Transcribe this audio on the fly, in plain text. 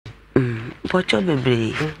Pocho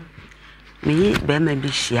bebre. Me be ma bi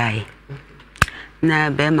hia na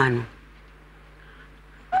be ma no.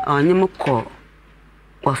 Onye mo ko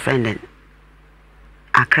friend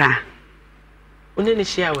Accra. One ni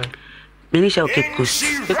hia we. Me ni hia Cape Coast.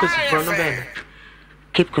 Cape Coast from no be.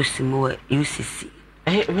 Cape Coast mo UCC.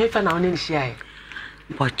 Me fa na one ni hia.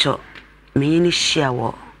 Pocho me ni hia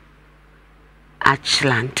wo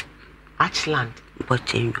Ashland.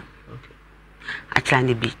 Bochenyo. Okay.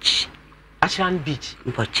 Ashland Beach.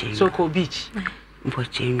 Bochenyo. Soko Beach.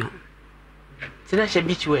 Bochenyo. Tina she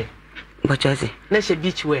beach where? Bochozi. Na she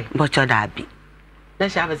beach where? Bocho dabi. Na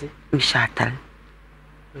she abazi. Mishatal.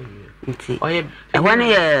 Nti. Oye. One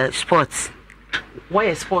year sports.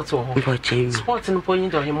 Why sports wo? Bochenyo. Sports no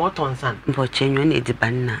point do him motor san. Bochenyo na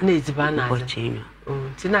edibanna. Na edibanna. Bochenyo.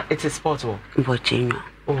 Tina it's a sport wo. Bochenyo.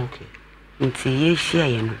 Okay. Nti ye hia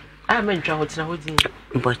ye no. I mean twa hotina hodin.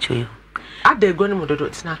 Bochoyo. Ade go no mododo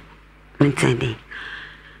tina. Ntende.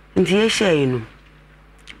 Nti ye hia ye no.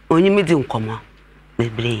 Onyi medi nkomo.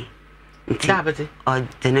 Bebre. Nti Dabete. Or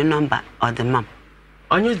the number or the mom.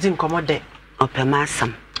 Onyu di nkomo de. Ope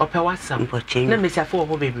masam. Ope wasam. Bochenyo. Na mesiafo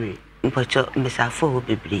ho bebre. Mpocho mesafo ho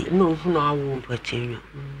bebre. No hu no awo. Bochenyo.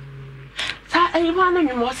 Sa eyiwa na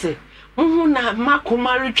nwumo se. Hu na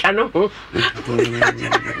makoma retwa no ho.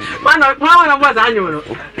 Mana boss anyu no.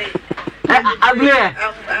 Ablé.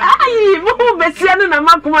 Ai, mo besia no na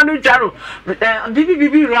makoma no twa no.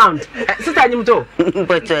 Bibi round. Sister anyim to.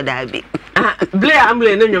 Bocho dabi. Blé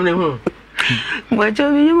amble no nwom ne ho.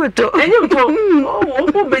 Bocho bi moto. Anyim to.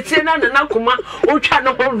 Oh, besia na na koma o twa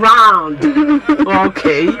no ho round.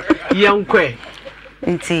 Okay. Yankwe.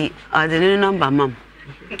 Nti odene number mam.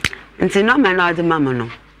 Nti number na odi mam no.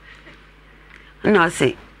 No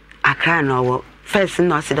say Accra no wo first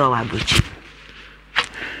no say do wa bochi.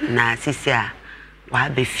 Na sisi a wa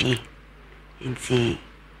be fie. Nti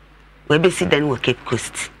we be si den wo Cape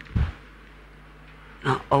Coast.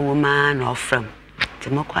 No owo man no from. Ti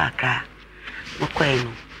moko Accra. Moko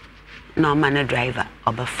eno. No man driver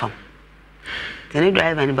obafam. The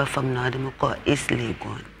driver ni bafam na odi moko East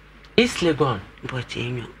Legon. East Legon.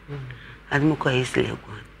 Bochenyo. Adi moko East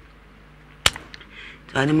Legon.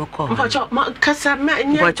 Adi moko. Bocho kasa ma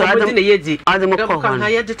nya obodi na yedi. Adi moko. Na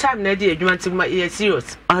yedi time na di adwuma nti ma ye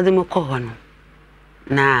serious. Adi moko ho no.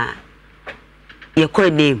 Na ye ko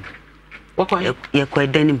name. Wako ye ko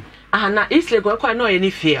danim. Na East Legon kwa no ye ni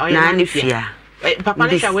fie. Na ni fie. Papa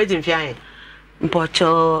na sha wedding fie aye.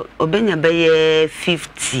 Bocho obenya be ye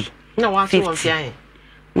 50. Na wa so won fie aye.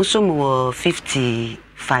 Muso mo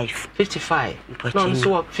 55. 55. No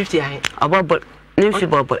so 50 aye. Obobo nimfi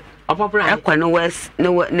bobo. Obobo aye. Ekwa no west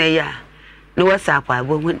no na ya. No west akwa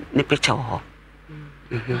bo ne picture ho.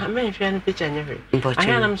 Me fie ni picture nyewe.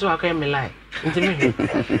 Anya nam so akwa me lie. Nti me.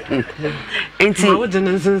 Nti ma wodi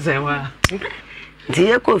nsense wa. Nti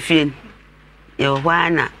ye ko fie. Ye hwa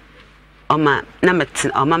na oma na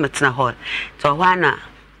metina hall. So hwa na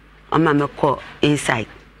oma me ko inside.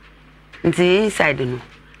 Nti inside no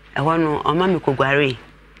ehwo no oma me ko gware.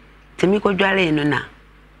 Temi ko dware no na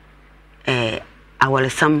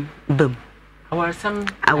awalsam bum. Awalsam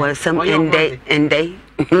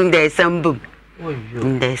ende some bum.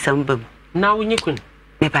 Ende some bum. Na wunyikun.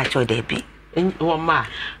 Me pa cho de bi. Wo ma.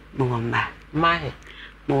 Ma he.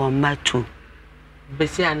 Mo ma tu.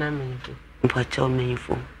 Besi ana menifo. Mpocho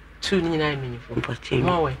menifo. Tu ni na menifo. Mpocho.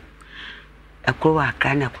 Mo we. Akro wa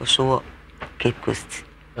Accra na koso Cape Coast.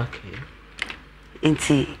 Okay.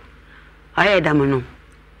 Nti aye damono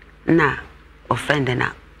na offend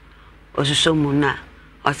na osuso mu na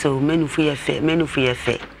oso menufu ye fe na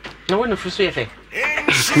wonu fuso ye fe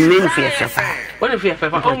menufu ye fe pa wonu fu ye fe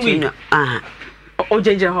pa onwi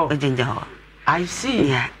ojenje ho I see.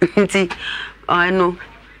 Yeah. Nti no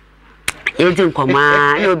yedi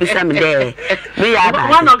nkoma na obi sam de me ya ba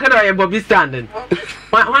one okada ye Bobby stand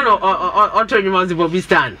one otonyuma Bobby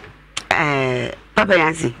stand Papa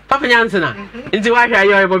Yancy na nti wa hwa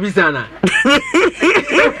yo Bobby stand na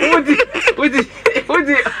Udi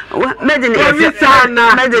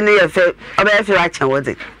medeni ye fe oba fe wa chan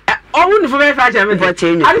wodi o wonu fo be fa chan me bo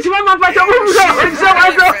chenyu ari chima ma pa chan wo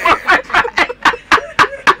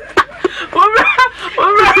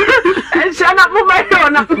Shana mo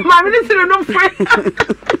na ma minister no free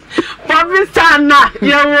Bobby stand na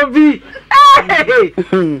ye wo bi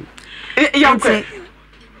yankwe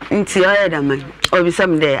nti oya da man obi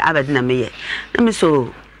sam de abadina meye na me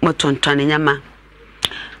so motontone nyama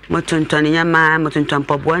motonton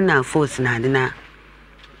pobo na force na de na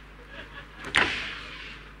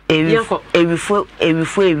ewifo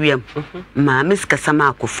ewiem ma miska sama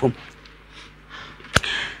akofom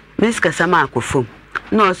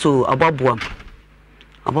no so oboboam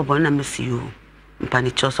obobo na mesi yo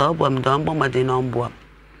mpani choso obo m don bo made no mbo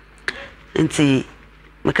nti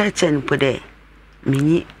me ka chen pode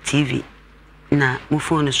mini TV na mo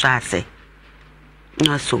phone so ase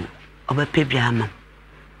na so obepe bia ma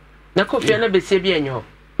na kofi na besie bia enyo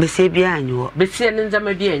besie bia anyo besie ne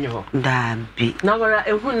nzama bia enyo da bi na wara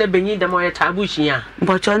ehun na benyi da mo ye tabu hia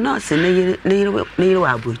mbocho no se ne yire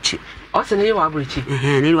wa abuchi o se ne yire wa abuchi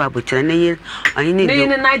ne yire wa abuchi ne yire oni ni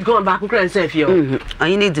ne night go back kura nsa fie o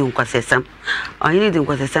oni ni du nkwasesam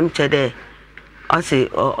chede o se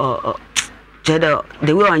chede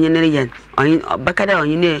the way oni ne yen oni bakada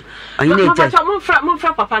oni ne je mo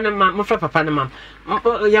fra papa ne mam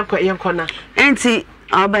yanko na enti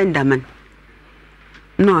obandaman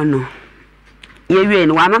no ye wie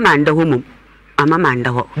no wa mama nda ho mum amama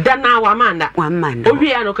nda ho da na wa manda o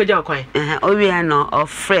wie ano ka ja kwan o wie ano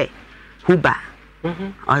ofre huba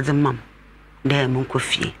o the mam de mun ko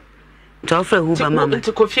fie to ofre huba mama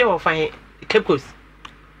nti ko fie wo fan Cape Coast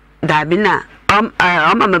da bi na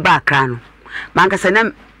mama ba akra no man ka se na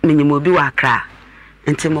menyimo bi wa akra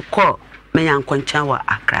nti mo ko me yankonchan wa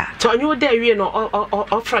akra to anyo da wie no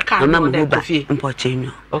ofre ka no da ko fie mpo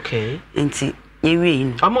chenyo okay nti ye wie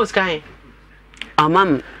no almost kai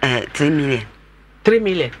amam 3 million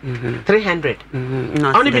 300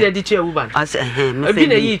 only be the detail woman as be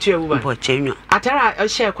na yi tu woman mpo chenyo atara o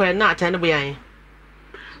share kwa na atara bo yan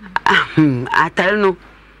atara no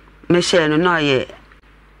me share no ye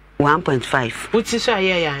 1.5 uti so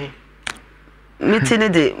aye yan meti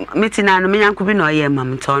na no me yanko bi na oye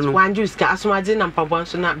mam to no one juice ka asomade na mpabon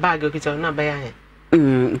so na bag okita na ba yan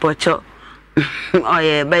bocho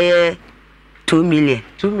oye baye 2 million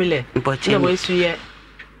bocho na we su ye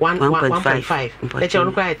 1.5 let's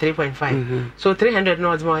on cry 3.5 so 300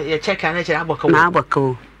 nods more you check and check aboko na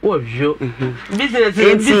aboko wo yo business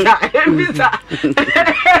visa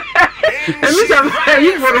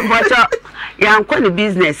you for bocho yanko ni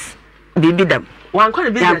business bibidam one kind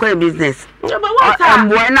of business. Yeah, but what's that? I'm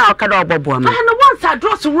going now. Can I bob woman? And once I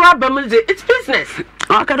draw to rubber, it's business.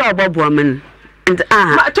 I can I bob woman. And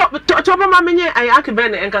top mamma, I Uncle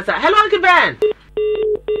Ben and Casa. Hello, Uncle Ben.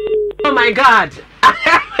 Oh my God.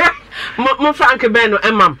 Mo Uncle Ben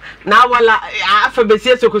and Mum. Now, while I for Bessie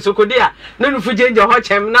Sokodia, none of you change your hot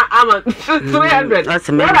chem. Now I'm 300.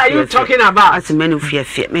 What are you talking about? That's a man who fear.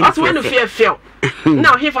 That's one of fear.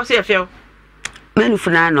 Now, here for say fear. Men for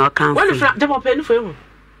now no account. When you double penny for you.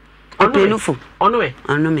 On penuful. On way.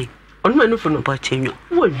 On me. On menu for no pachinyo.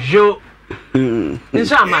 Wo yo.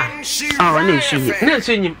 Nsama. Oh, na shinyi. Na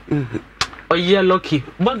shinyi. O ye lucky.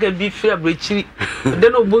 Boga bi free abrechiri.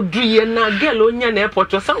 Den obodru ye na girl onya na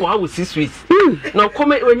airport so wa wo si Swiss. Na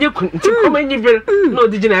come onye kunti come nyibere na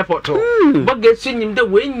odigi na airport. Boga shinyi de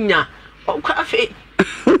wenya. O kwa afi.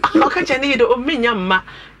 Oka chane de o menya mma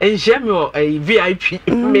enhia me o VIP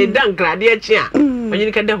me dan grade a chi a onye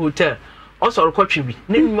ni ka da hotel o so kwatwe bi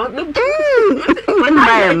na ma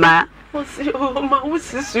ma o ma wo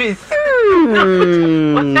si Swiss o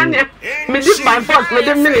tane me di by force me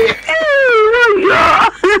de mini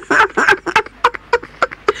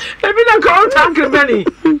ebi na ko tank Benny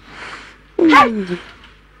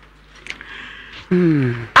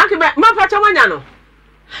Akibe ma fa cha wanya no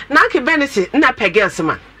na ke benesi na pegels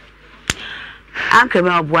man anke me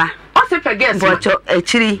obua o se pegels bocho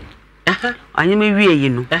echiri onye me wie yi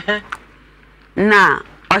no na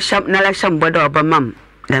o sham na la sham bodo obamam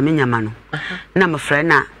da me nyama no na me frɛ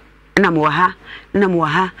na mo ha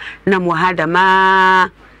da ma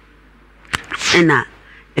na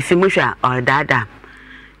efi mo hwa o dada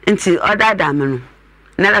nti o dada me no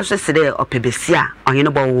na la so sede opebesi a onye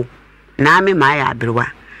no bowo na me ma ya abrewa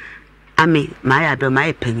ami maya be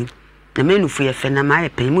maya penyi na menufu ye fe na maya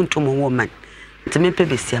penyi muntu mo woman nti me pe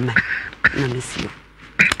besia man na mesio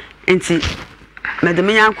nti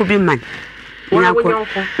medeme yanko bi man yanko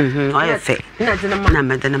o ye fe na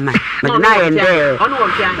medene man medena ye nde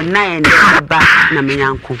na ye nde ba na me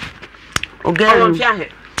yanko o ge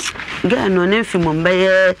no ne fi mo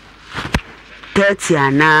mbaye 30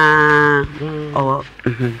 ana o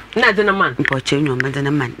na dena man mpo chenyo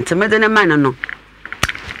medene man nti medene man no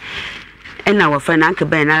ena wa fa na nke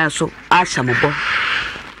ben na so asha mo bo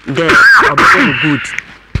de obo good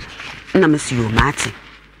na mesi yo mate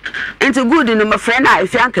enti good no my friend na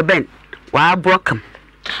if anke ben wa broken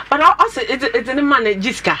but also it's in man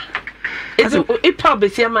jiska it's it probably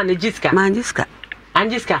see man jiska manjiska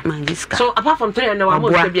so apart from 300 wa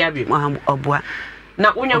mo se bia bi obua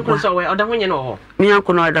na unyanko so we oda honye no ho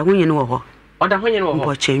unyanko no oda honye no ho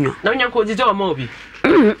mpo chenyo na unyanko didi o ma obi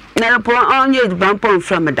na po onye bampon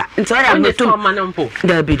from da nti oya metu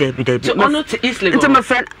dabi so ono to East Lagos nti my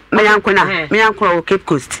friend me yanko o Cape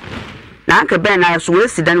Coast na anka ben na so we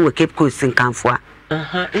sidan we Cape Coast nkanfo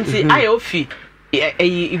nti ayo fi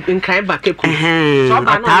nkran ba Cape Coast so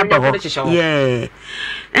ba no nya ko yeah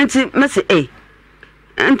nti me say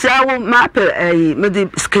nti awo ma pe me di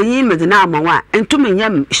skanyi me di na amawa ntumi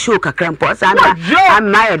nyam show kakra mpo sa na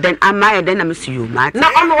amaye den na me see you ma na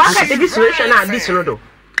ono waka de situation na this no do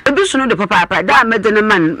ebisuno de papa da me de ne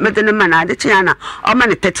man ade tia na o ma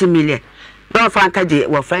ne 30 million don franka je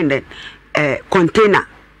wo friend container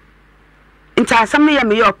nta asam ya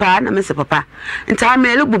me yo pa na me se papa nta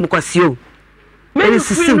me le bum kwase o me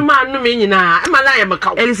sisim man no me nyina e mala ya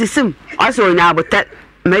maka e sisim o se onya abotel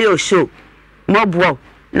me yo show mo bo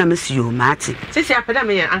na me si yo mati sisi apeda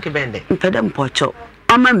me ya anke bende mpeda mpocho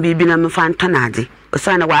o ma bibi na me fa ntonade o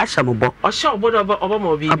sa na wa ahya mo bo o sha obodo obo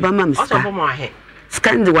mo bibi o so obo mo ahe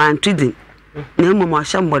scan the one trading na mo mo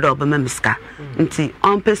sha mbodo obo ma miska nti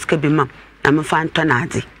on peska bi mam na me fa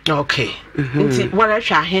ntonade okay nti wala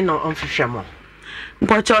hwa ahe no on fihwe mo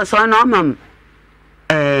mpocho so na mam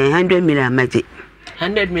 100 million maji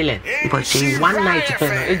 100 million mpocho one night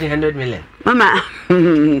pen 100 million mama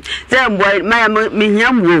say boy me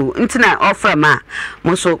hiam wo ntina offer ma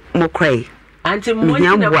mo so mo cry anti mo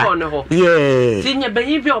ntina ko no ho yeah tinya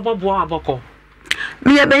banyi bi obobo aboko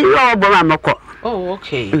me banyi obobo amako oh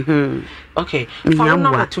okay okay for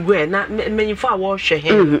now to go na menyi for wo hwe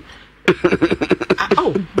he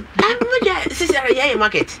oh I'm just sister yeah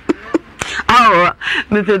market oh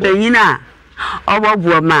me pe banyi na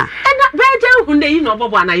obobo ma Brother, who they know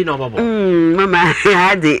Bobo and I know Bobo. Mama,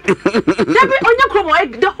 had it.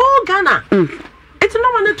 The whole Ghana. It's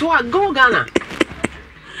no one to go Ghana.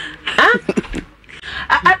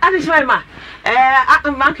 I just why ma.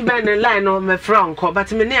 Uncle Ben line on my front,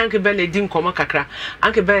 but me Uncle Ben didn't come kakra.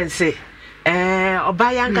 Uncle Ben say,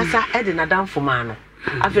 Obaya Ankasa Edina down for mano.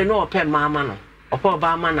 I've no pen mamma, or poor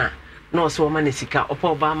barmana, no so manisika, or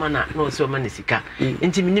poor barmana, no so manisika.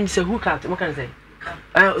 Intimin say who can't, what can I say?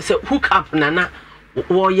 So hook up nana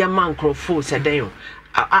wo ya man crofo se den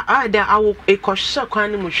I will a kosha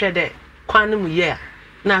kwani mu hwede kwani mu ye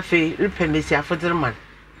na fe repemesi afodere man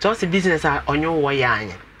just business on your way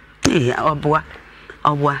anya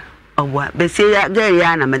oboa be say ya ge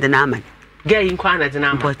ya na medena man ge in kwana de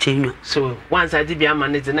na man so once I did be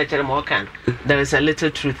man is na chere mo kan there is a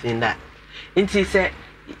little truth in that inti say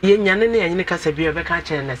ye nyane ne anyine kasa bi obeka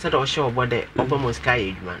chere na say do hye obode obomo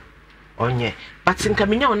sky edman onye but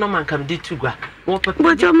nkamenya ona mankam di tugwa wo papa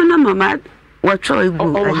bo jo na mama wo tro igu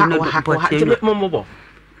momobo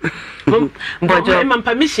mbojo mam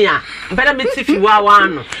permission a mbeda metifi wa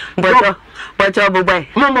no mbojo bobo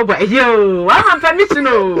momobo yo wa mam permission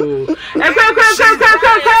o me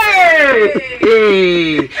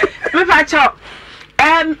pa cho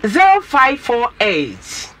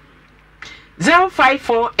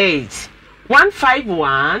 0548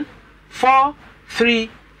 151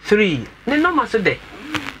 433 ne number so de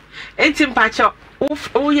etim pa cho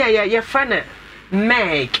oh yeah your friend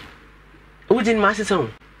Meg who didn't master so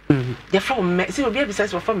you're from Meg see be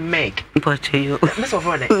besides from Meg but you miss of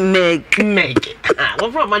friend Meg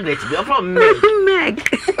we're from Margaret we're from Meg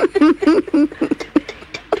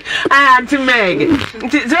to Meg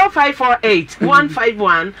 0548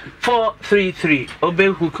 151 433 obe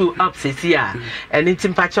huku up sesia and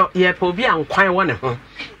etim pa cho ye po bi ankwan won ho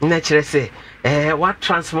na kire say what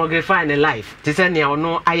transmogrify in life this is near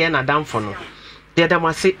no iron adam for no the other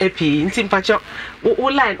must say epi ntim pacho wo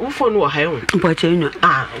line wo phone wo ha hu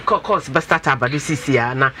course but start about this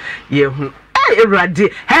year na ye hu everybody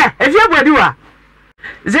hey if you body wa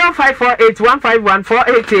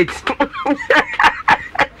 0548151488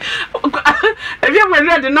 if you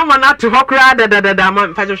ready the number not to hokra da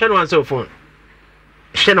man pacho share one so phone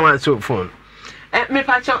me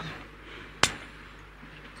pacho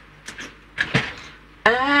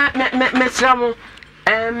mesramo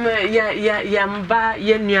yamba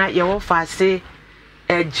yenua ye wo fase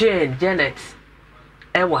Janet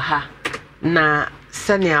ewa ha na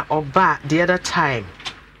senior oba the other time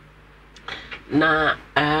na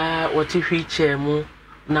what if we chemu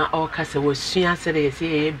na okase wo sua se de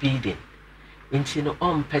ye bidding nti no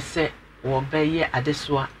on pese wo beye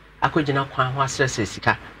adesoa akogina kwan ho asrese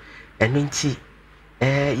sika eno nti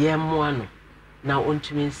ye moa no na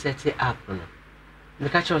ontumi set up no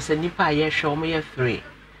because you say nipa ye show me 3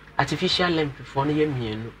 artificial limb for no ye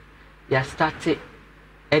mienu ya started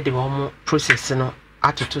e de wo process no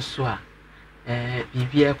atoto so a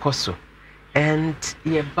bibia ekoso and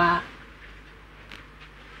ye ba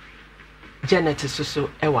Janet so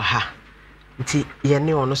ewa ha nti ye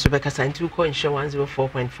ne ono so bekasa nti ko insurance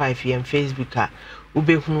 104.5 yem Facebook a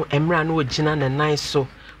ubehunu emra na ogina na nine so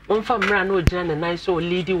wonfa emra na ogina na nine so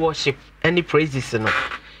lead worship any praises no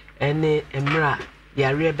ene emra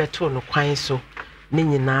yare beto no kwan so ne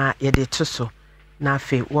nyina ye de to so na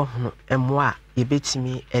afi wo hono emwa ye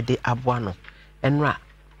betimi e de aboa no enra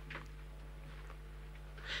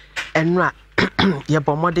ye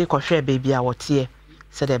bomode ko hwe baby a wote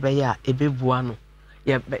se de be ya ebebua no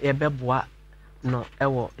ye beboa no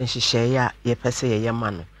ewo nhihye ya ye pese ye ma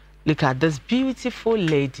no. Look at this beautiful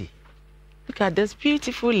lady. Look at this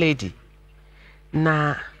beautiful lady.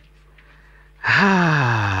 Na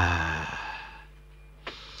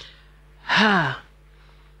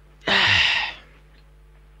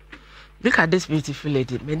look at this beautiful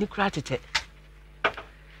lady. Many gratitude.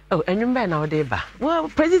 Oh, and you now deba. Well,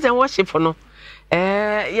 President worship for no.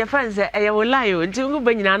 Your friends say I will lie you until you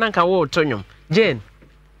bring an anchor war to Jane.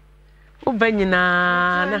 Who bring you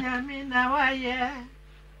na?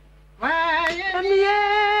 Why,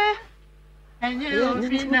 and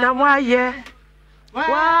you know why, yeah.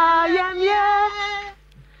 Why am ye?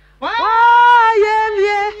 Why am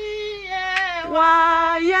ye?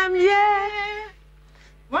 Why am ye?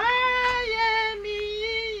 Why am ye?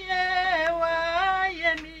 Why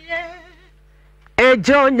am ye?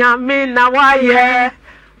 Ejo nyame na why ye?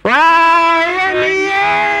 Why am ye?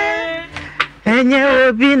 Enye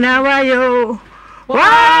obi na why yo?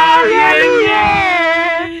 Why am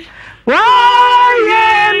ye? Why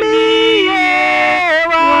am ye?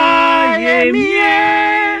 Why am ye?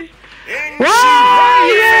 Why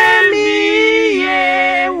am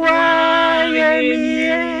ye? Why am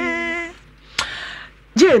ye?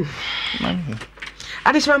 Jane, I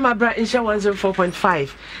just remember my brother in show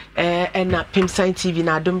 104.5 and na Pimsign TV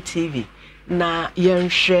na Adom TV na yen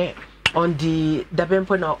share on the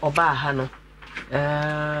Dabempo na Oba no.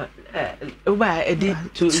 Oba edit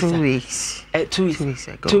 2 weeks. 2 weeks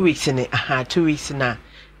ago. 2 weeks in it. 2 weeks na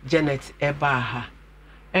Janet Ebaha.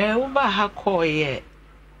 Oba ha call ye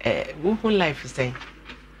who life is saying.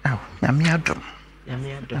 Oh, Yami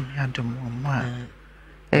Adam, ma.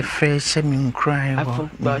 A fresh shamin crying. I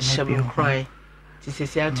thought shamin crying. This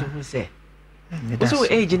is how to who say. What's your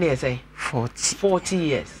age in here say? 40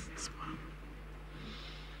 years.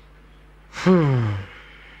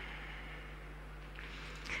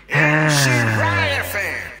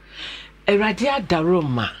 Eradia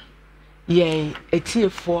Daroma ye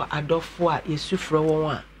etiefo adofo a yesufre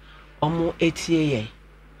won a omo etie ye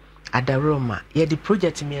Adaroma ye the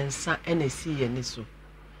project miensa NSC ye ni so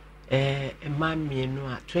emamie no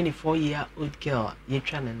a 24-year-old girl ye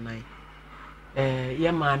twa ne nan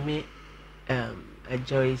ye maame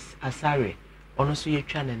Joyce Asare ono so ye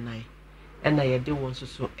twa ne nan na ye de won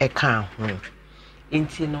so eka ho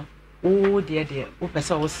inti no oh dear o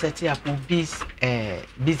person will set up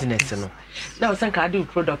business no now san ka do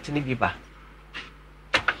product ni biba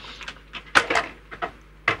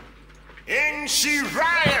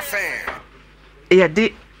Nhyira fan yeah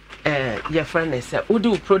de your friend is say o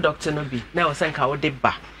do product no bi now san ka o de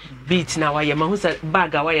ba beat na wa ye ma hu say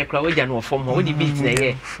bag a wa ye kra we ja no form ho we de beat na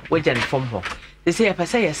ye we ja no form ho they say a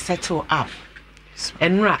person you settle up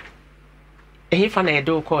enra ehi fa na ye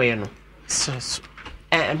do call ye no so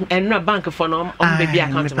and no bank for no on baby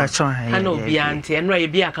account ma no be anti and no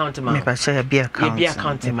be account ma me pa share be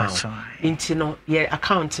account ma inti no ye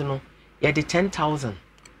account no ye de 10,000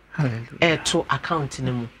 to account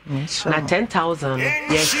no mu na 10,000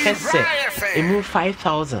 ye kese e mu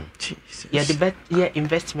 5,000 ye de bet ye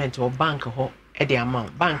investment or bank ho e de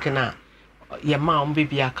amount bank na ye ma on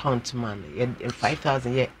baby account man ye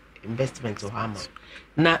 5,000 ye investment or amount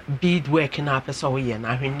na bid work na person we ye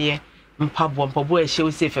na hwene mpabo e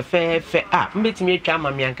show say fe mbetimi atwa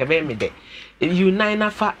amame anka be me de you nine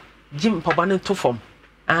afa jim mpabo no to form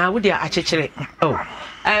wo dia achechire oh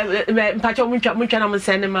mpacho muncha na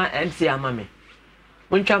msene ma NC amame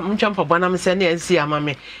muncha mpabo na msene NC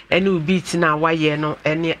amame ene ubit na waye no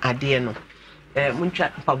ene ade no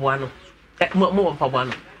muncha mpabo no mo mpabo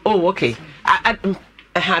no oh okay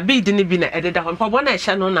bid ni bi na ededa ho mpabo na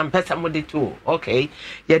ehya no na mpesa mo de to okay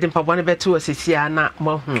ye de mpabo na beto asisia na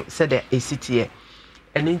mo hu se de esitie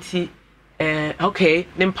enenti okay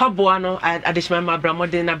ne mpabo no adishima mabra mo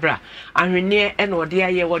de na bra ahwene e na ode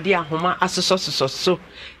aye wode ahoma asoso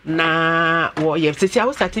na wo ye sesia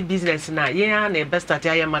wo start business na ye na e best start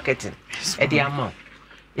aye marketing e de amount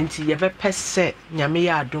enti ye be pese nyame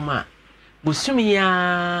ya adoma busumi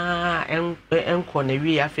ya enko na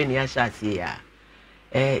wi afi ne ya shasie ya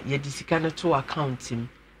ye disika no to account him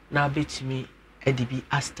na betimi edibi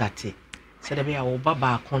astarte se de be ya wo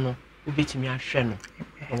baba akono obetimi ahwe no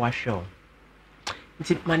wa hwe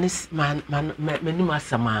nti manis manu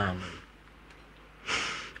masama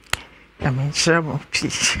Nhyira mo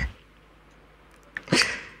please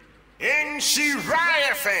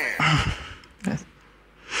Nhyira fan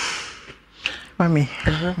Mami.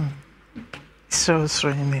 So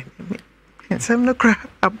sorry. I'm not cry.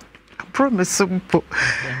 I promise simple.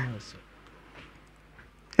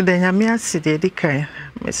 Then I may see the decay.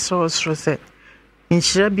 Miss Sauce said,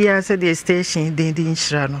 Nhyira bia said the station, the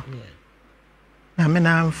Nhyira no. I mean,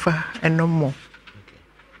 I'm far and no more.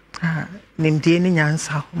 Named any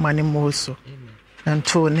answer, money more so. And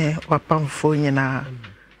Tony or Pamphone na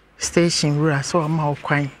station rura so ma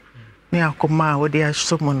kwan me akoma wo de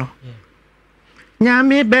asomo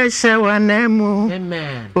nyame be se wanemu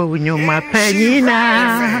Amen. O nyuma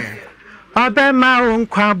panyina obema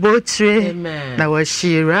wonkwa botre na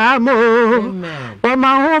washiramo o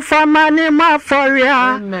ma ho fama ni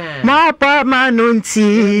maforia ma pa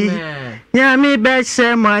manunti nyame be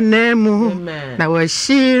se wanemu na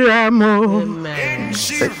washiramo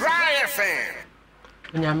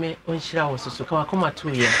Nyame onhyira wo so ka wakoma to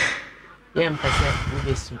ye mpese wo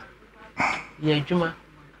besu ye adwuma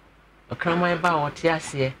okraman ba wo te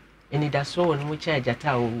ase enidaso wo no mu cha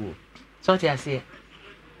agata wo so te ase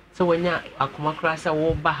so wonya akoma kra sa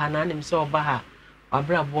wo ba ha na nim so wo ba ha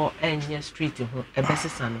abrabo enye street ho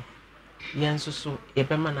ebesesa no ye nsusu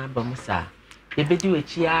ebema na aba mu sa ebedi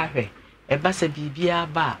wechi ahwe ebasa bibia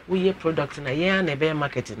ba wo ye product na ye na ebe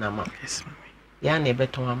market na ma yes ya na ebe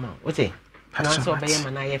ton ama wo te na so be ye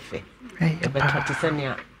mana ye fe ebe to se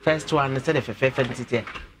ne first one se de fe ntite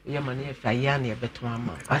ye mana ye fe ya na ebe ton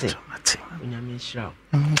ama ate onyame nhyira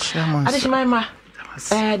nhyira mo ade shima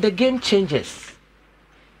the game changes